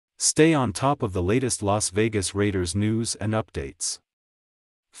Stay on top of the latest Las Vegas Raiders news and updates.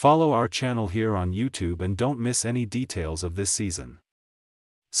 Follow our channel here on YouTube and don't miss any details of this season.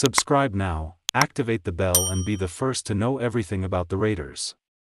 Subscribe now, activate the bell and be the first to know everything about the Raiders.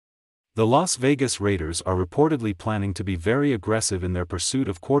 The Las Vegas Raiders are reportedly planning to be very aggressive in their pursuit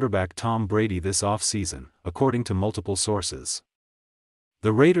of quarterback Tom Brady this offseason, according to multiple sources.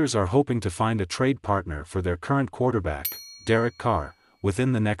 The Raiders are hoping to find a trade partner for their current quarterback, Carr,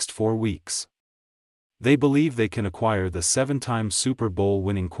 within the next 4 weeks. They believe they can acquire the 7-time Super Bowl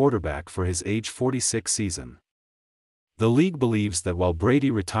winning quarterback for his age 46 season. The league believes that while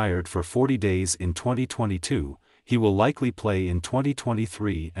Brady retired for 40 days in 2022, he will likely play in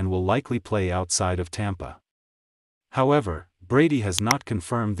 2023 and will likely play outside of Tampa. However, Brady has not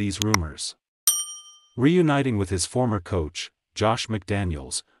confirmed these rumors. Reuniting with his former coach, Josh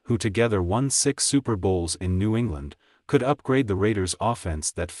McDaniels, who together won 6 Super Bowls in New England, could upgrade the Raiders'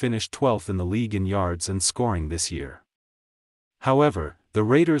 offense that finished 12th in the league in yards and scoring this year. However, the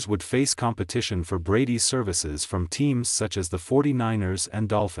Raiders would face competition for Brady's services from teams such as the 49ers and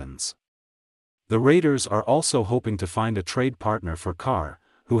Dolphins. The Raiders are also hoping to find a trade partner for Carr,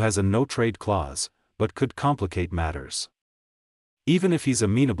 who has a no-trade clause, but could complicate matters. Even if he's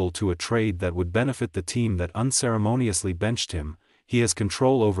amenable to a trade that would benefit the team that unceremoniously benched him, he has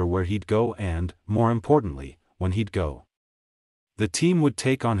control over where he'd go and, more importantly, when he'd go. The team would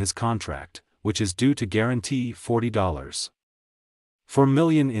take on his contract, which is due to guarantee $40.4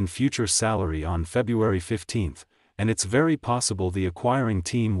 million in future salary on February 15, and it's very possible the acquiring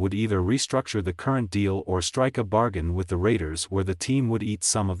team would either restructure the current deal or strike a bargain with the Raiders where the team would eat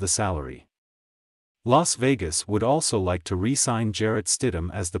some of the salary. Las Vegas would also like to re-sign Jarrett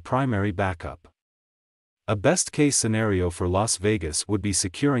Stidham as the primary backup. A best-case scenario for Las Vegas would be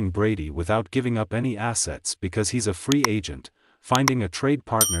securing Brady without giving up any assets because he's a free agent, finding a trade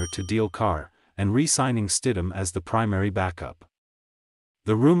partner to deal Carr, and re-signing Stidham as the primary backup.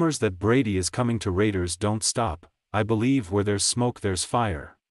 The rumors that Brady is coming to Raiders don't stop. I believe where there's smoke there's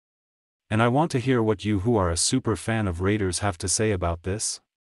fire. And I want to hear what you who are a super fan of Raiders have to say about this.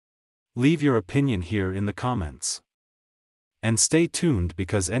 Leave your opinion here in the comments. And stay tuned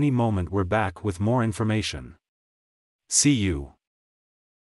because any moment we're back with more information. See you.